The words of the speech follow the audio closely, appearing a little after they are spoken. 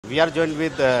We are joined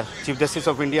with Chief Justice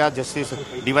of India, Justice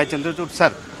BV Chandrachud.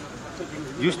 Sir,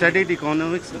 you studied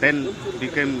economics, then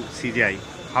became CJI.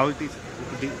 How it is?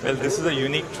 Well, this is a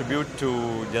unique tribute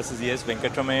to Justice ES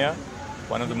Venkataramaiah,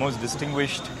 one of the most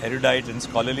distinguished, erudite and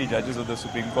scholarly judges of the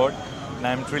Supreme Court. And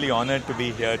I'm truly honored to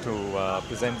be here to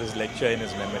present this lecture in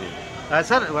his memory.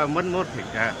 Sir, one more thing.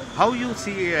 How you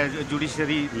see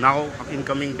judiciary now in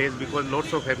coming days, because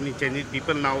lots of happening changes,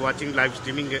 people now watching live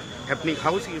streaming happening.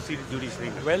 How do you see judiciary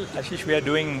now? Well, Ashish, we are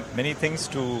doing many things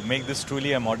to make this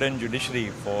truly a modern judiciary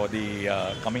for the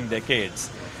coming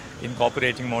decades,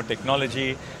 incorporating more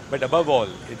technology, but above all,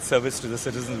 it's service to the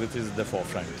citizens which is at the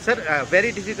forefront. Sir,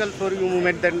 very difficult for you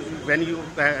moment then when you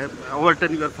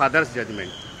overturn your father's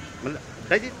judgment.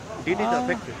 Did it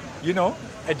affect you? You know,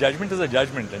 a judgment is a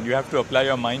judgment and you have to apply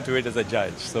your mind to it as a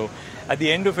judge. So at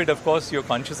the end of it, of course, you're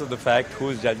conscious of the fact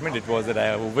whose judgment it was that I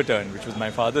have overturned, which was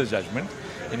my father's judgment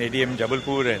in ADM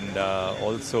Jabalpur and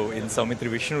also in Saumitri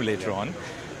Vishnu later on.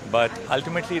 But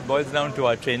ultimately, it boils down to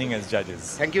our training as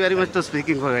judges. Thank you very much for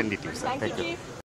speaking for NDTV. Thank you.